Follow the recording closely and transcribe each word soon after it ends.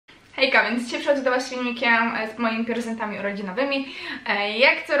Hejka, więc dzisiaj przychodzę do Was z filmikiem z moimi prezentami urodzinowymi.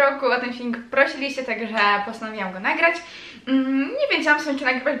 Jak co roku o ten filmik prosiliście, także postanowiłam go nagrać. Nie wiedziałam sobie, czy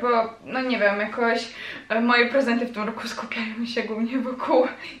nagrywać, bo no nie wiem, jakoś moje prezenty w tym roku skupiają się głównie wokół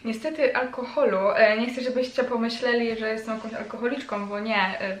niestety alkoholu. Nie chcę, żebyście pomyśleli, że jestem jakąś alkoholiczką, bo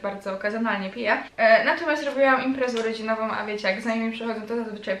nie, bardzo okazjonalnie piję. Natomiast zrobiłam imprezę urodzinową, a wiecie, jak znajomi przychodzą, to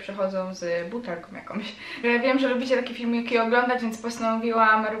zazwyczaj przychodzą z butelką jakąś. Wiem, że lubicie takie filmiki oglądać, więc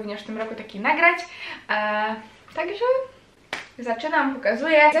postanowiłam również w tym roku taki nagrać. Także zaczynam,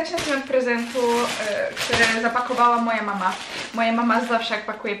 pokazuję. Zacznę sobie od prezentu, który zapakowała moja mama. Moja mama zawsze jak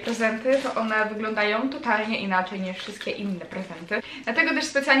pakuje prezenty, to one wyglądają totalnie inaczej niż wszystkie inne prezenty. Dlatego też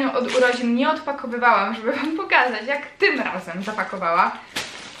specjalnie od urodzin nie odpakowywałam, żeby wam pokazać, jak tym razem zapakowała.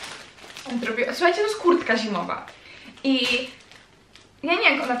 Słuchajcie, to jest kurtka zimowa. I ja nie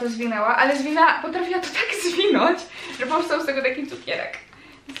wiem, jak ona to zwinęła, ale potrafiła to tak zwinąć, że powstał z tego taki cukierek.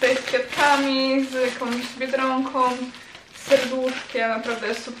 Tutaj z kwiatkami, z jakąś biedronką, z serduszkiem,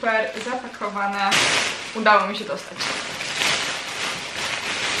 naprawdę super zapakowane. Udało mi się dostać.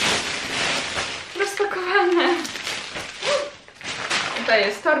 Rozpakowane. Tutaj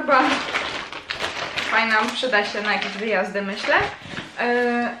jest torba. Fajna, przyda się na jakieś wyjazdy, myślę.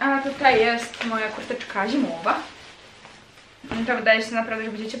 A tutaj jest moja kurteczka zimowa. To wydaje się naprawdę,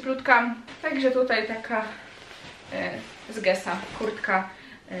 że będzie cieplutka. Także tutaj taka z Gesa kurtka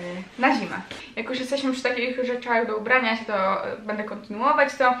na zimę. Jak już jesteśmy przy takich rzeczach do ubrania się, to będę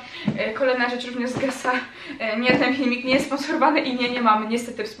kontynuować to. Kolejna rzecz również z Gesa. Nie, ten filmik nie jest sponsorowany i nie mamy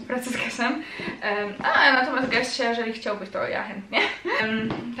niestety współpracy z Gesem. Natomiast Ges się, jeżeli chciałbyś, to ja chętnie.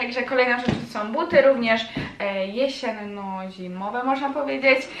 Także kolejna rzecz to są buty, również jesienno-zimowe można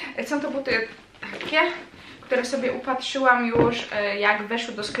powiedzieć. Są to buty takie, które sobie upatrzyłam już, jak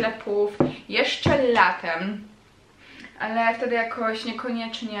weszły do sklepów jeszcze latem, ale wtedy jakoś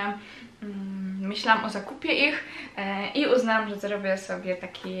niekoniecznie myślałam o zakupie ich i uznałam, że zrobię sobie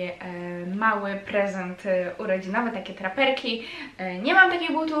taki mały prezent urodzinowy, takie traperki. Nie mam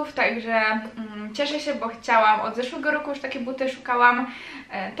takich butów, także cieszę się, bo chciałam, od zeszłego roku już takie buty szukałam.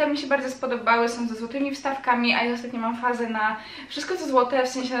 Te mi się bardzo spodobały, są ze złotymi wstawkami, a ja ostatnio mam fazę na wszystko co złote, w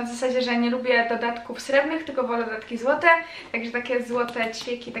sensie na zasadzie, że nie lubię dodatków srebrnych, tylko wolę dodatki złote, także takie złote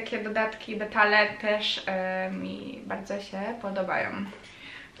ćwieki, takie dodatki, detale też mi bardzo się podobają.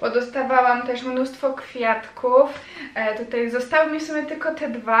 Podostawałam też mnóstwo kwiatków. Tutaj zostały mi w sumie tylko te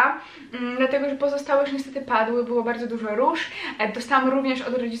dwa, dlatego że pozostałe już niestety padły, było bardzo dużo róż. Dostałam również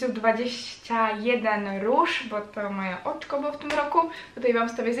od rodziców 21 róż, bo to moje oczko było w tym roku. Tutaj wam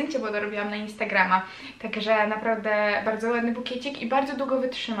wstawię zdjęcie, bo to robiłam na Instagrama. Także naprawdę bardzo ładny bukiecik i bardzo długo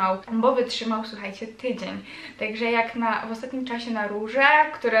wytrzymał, bo wytrzymał, słuchajcie, tydzień. Także jak w ostatnim czasie na róże,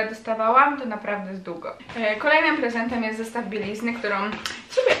 które dostawałam, to naprawdę jest długo. Kolejnym prezentem jest zestaw bielizny, którą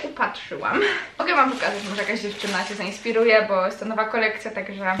sobie upatrzyłam. Mogę wam pokazać, może jakaś dziewczyna się zainspiruje, bo jest to nowa kolekcja,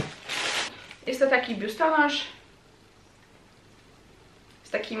 także jest to taki biustonosz z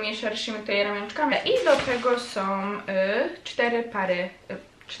takimi szerszymi tutaj ramionczkami i do tego są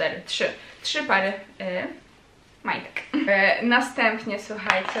trzy pary majtek. Następnie,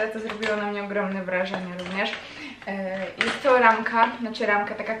 słuchajcie, to zrobiło na mnie ogromne wrażenie również. Jest to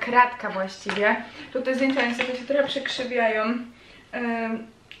ramka, taka kratka właściwie. Tutaj zdjęcia niestety się trochę przekrzywiają.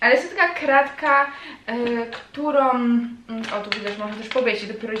 Ale jest to taka kratka, którą, o tu widać, można też powiesić,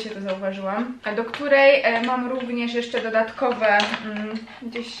 dopiero dzisiaj to zauważyłam, do której mam również jeszcze dodatkowe,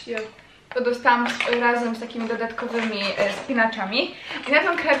 gdzieś to dostałam razem z takimi dodatkowymi spinaczami. I na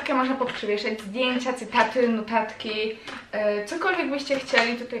tą kratkę można poprzywieszać zdjęcia, cytaty, notatki, cokolwiek byście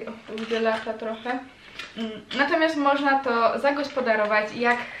chcieli. Tutaj, o, widzę lata trochę. Natomiast można to zagospodarować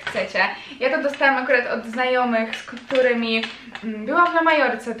jak chcecie. Ja to dostałam akurat od znajomych, z którymi byłam na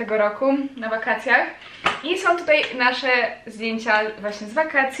Majorce tego roku, na wakacjach. I są tutaj nasze zdjęcia właśnie z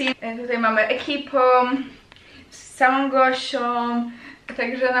wakacji. Tutaj mamy ekipą, z całą Gosią.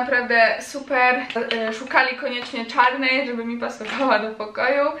 Także naprawdę super. Szukali koniecznie czarnej, żeby mi pasowała do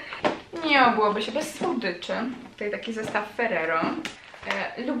pokoju. Nie obyłoby się bez słodyczy. Tutaj taki zestaw Ferrero.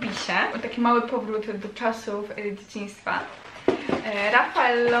 Lubi się, taki mały powrót do czasów dzieciństwa.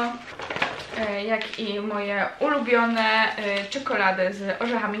 Raffaello, jak i moje ulubione czekolady z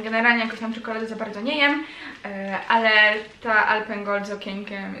orzechami. Generalnie jakoś tam czekolady za bardzo nie jem, ale ta Alpengold z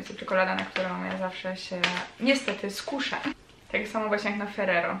okienkiem jest to czekolada, na którą ja zawsze się niestety skuszę. Tak samo właśnie jak na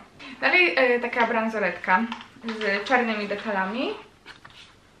Ferrero. Dalej taka bransoletka z czarnymi detalami.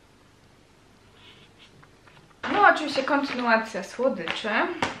 No oczywiście kontynuacja słodyczy.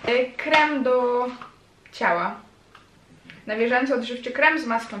 Krem do ciała. Nawilżający odżywczy krem z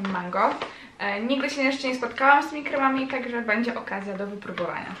masłem mango. Nigdy się jeszcze nie spotkałam z tymi kremami, także będzie okazja do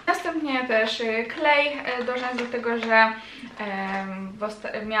wypróbowania. Następnie też klej do rzęs, dlatego że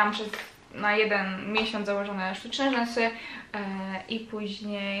miałam na 1 miesiąc założone sztuczne rzęsy i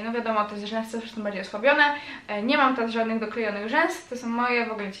później, no wiadomo, te rzęsy zawsze są bardziej osłabione. Nie mam teraz żadnych doklejonych rzęs, to są moje,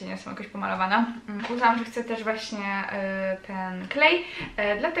 w ogóle dzisiaj nie są jakoś pomalowane. Uznałam, że chcę też właśnie ten klej,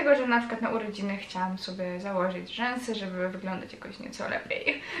 dlatego że na przykład na urodziny chciałam sobie założyć rzęsy, żeby wyglądać jakoś nieco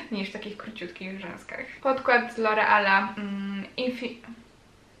lepiej niż w takich króciutkich rzęskach. Podkład z L'Oreala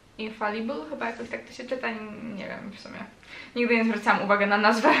Infallible, chyba jakoś tak to się czyta, nie wiem w sumie. Nigdy nie zwracałam uwagi na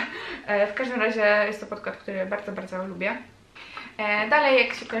nazwę. W każdym razie jest to podkład, który bardzo, bardzo lubię. Dalej,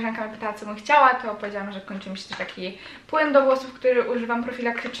 jak się koleżanka mnie pytała, co bym chciała, to powiedziałam, że kończy mi się też taki płyn do włosów, który używam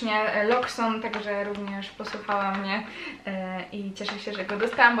profilaktycznie, Loxon, także również posłuchała mnie i cieszę się, że go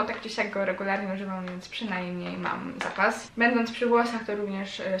dostałam, bo tak czy siak go regularnie używam, więc przynajmniej mam zapas. Będąc przy włosach, to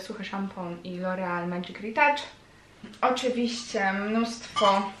również suchy szampon i L'Oreal Magic Retouch. Oczywiście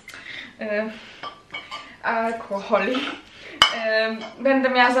mnóstwo alkoholi. Będę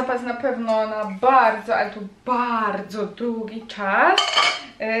miała zapas na pewno na bardzo, ale to bardzo długi czas.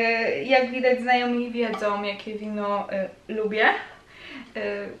 Jak widać, znajomi wiedzą, jakie wino lubię.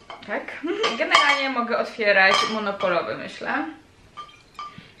 Tak. Generalnie mogę otwierać monopolowy, myślę.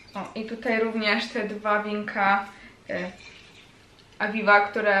 O, i tutaj również te 2 winka Aviva,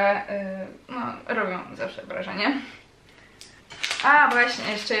 które no, robią zawsze wrażenie. A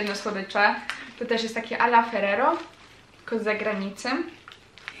właśnie, jeszcze jedno słodycze. To też jest takie Alla Ferrero, tylko z zagranicy.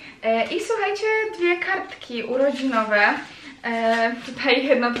 I słuchajcie, 2 kartki urodzinowe. Tutaj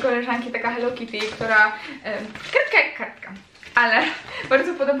jedna od koleżanki, taka Hello Kitty, która... kartka jak kartka. Ale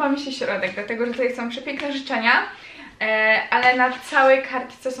bardzo podoba mi się środek, dlatego że tutaj są przepiękne życzenia. Ale na całej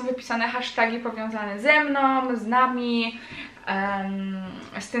kartce są wypisane hasztagi powiązane ze mną, z nami,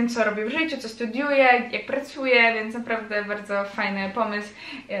 z tym, co robię w życiu, co studiuję, jak pracuję, więc naprawdę bardzo fajny pomysł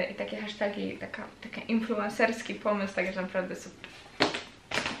i takie hasztagi, taki influencerski pomysł, także naprawdę super.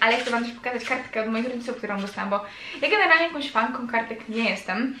 Ale chcę wam też pokazać kartkę od moich rodziców, którą dostałam, bo ja generalnie jakąś fanką kartek nie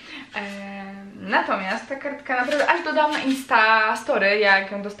jestem. Natomiast ta kartka naprawdę, aż dodałam na Insta Story,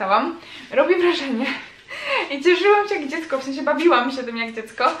 jak ją dostałam, robi wrażenie. I cieszyłam się jak dziecko, w sensie bawiłam się tym jak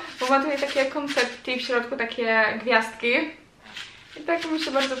dziecko, bo ma tutaj takie koncepty i w środku takie gwiazdki. I tak mi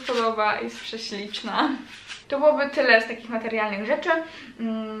się bardzo podoba, jest prześliczna. To byłoby tyle z takich materialnych rzeczy.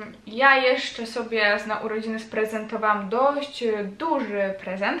 Ja jeszcze sobie na urodziny sprezentowałam dość duży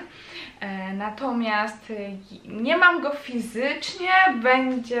prezent. Natomiast nie mam go fizycznie,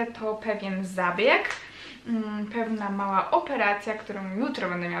 będzie to pewien zabieg. Pewna mała operacja, którą jutro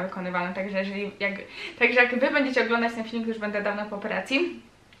będę miała wykonywaną, także jak wy będziecie oglądać ten filmik, to już będę dawno po operacji.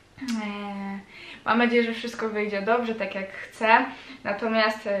 Mam nadzieję, że wszystko wyjdzie dobrze, tak jak chcę.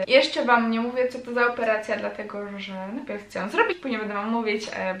 Natomiast jeszcze wam nie mówię, co to za operacja, dlatego że najpierw chcę ją zrobić, później będę wam mówić,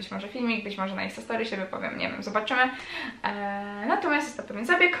 być może filmik, być może na Insta Story się wypowiem, nie wiem, zobaczymy. Natomiast jest to pewien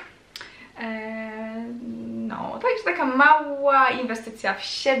zabieg. No, to jest taka mała inwestycja w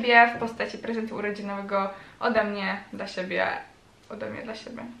siebie w postaci prezentu urodzinowego ode mnie dla siebie, ode mnie dla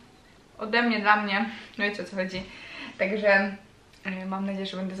siebie, ode mnie dla mnie, no wiecie o co chodzi. Także mam nadzieję,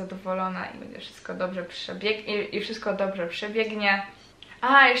 że będę zadowolona i będzie wszystko dobrze wszystko dobrze przebiegnie.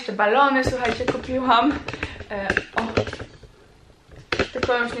 A, jeszcze balony, słuchajcie, kupiłam.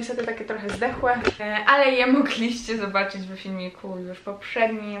 Tylko już niestety takie trochę zdechłe, ale je mogliście zobaczyć w filmiku już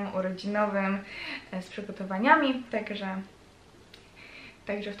poprzednim, urodzinowym, z przygotowaniami, także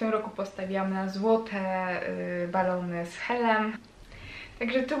w tym roku postawiłam na złote balony z helem.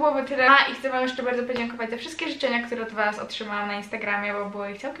 Także to byłoby tyle. I chcę wam jeszcze bardzo podziękować za wszystkie życzenia, które od was otrzymałam na Instagramie, bo było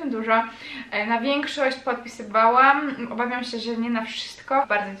ich całkiem dużo. Na większość podpisywałam. Obawiam się, że nie na wszystko.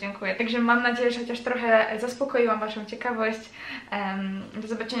 Bardzo dziękuję. Także mam nadzieję, że chociaż trochę zaspokoiłam waszą ciekawość. Do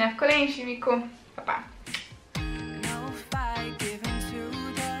zobaczenia w kolejnym filmiku. Pa, pa!